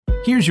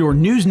Here's your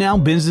News Now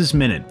Business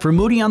Minute from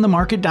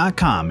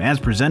MoodyOnTheMarket.com,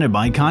 as presented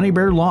by Connie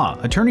Bear Law,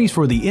 attorneys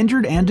for the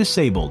injured and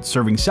disabled,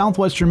 serving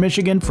southwestern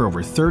Michigan for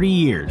over 30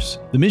 years.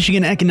 The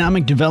Michigan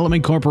Economic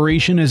Development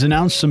Corporation has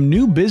announced some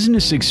new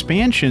business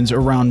expansions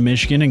around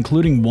Michigan,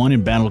 including one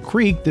in Battle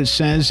Creek that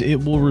says it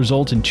will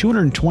result in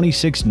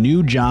 226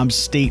 new jobs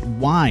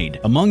statewide.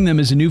 Among them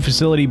is a new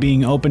facility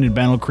being opened in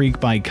Battle Creek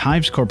by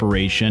Kives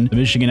Corporation. The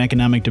Michigan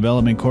Economic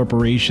Development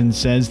Corporation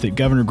says that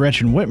Governor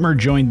Gretchen Whitmer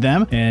joined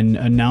them and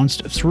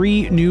announced 3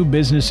 new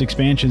business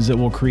expansions that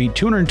will create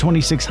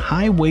 226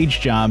 high-wage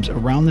jobs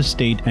around the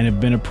state and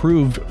have been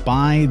approved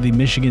by the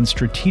Michigan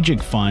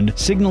Strategic Fund,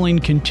 signaling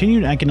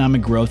continued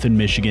economic growth in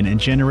Michigan and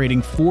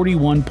generating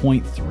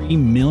 $41.3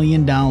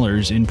 million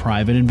in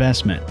private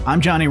investment.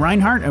 I'm Johnny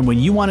Reinhardt, and when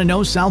you want to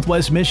know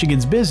Southwest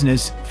Michigan's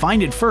business,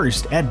 find it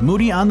first at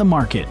Moody on the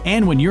Market.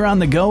 And when you're on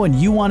the go and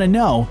you want to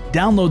know,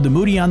 download the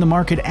Moody on the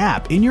Market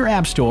app in your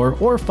app store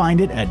or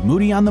find it at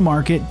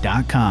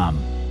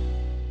MoodyOnTheMarket.com.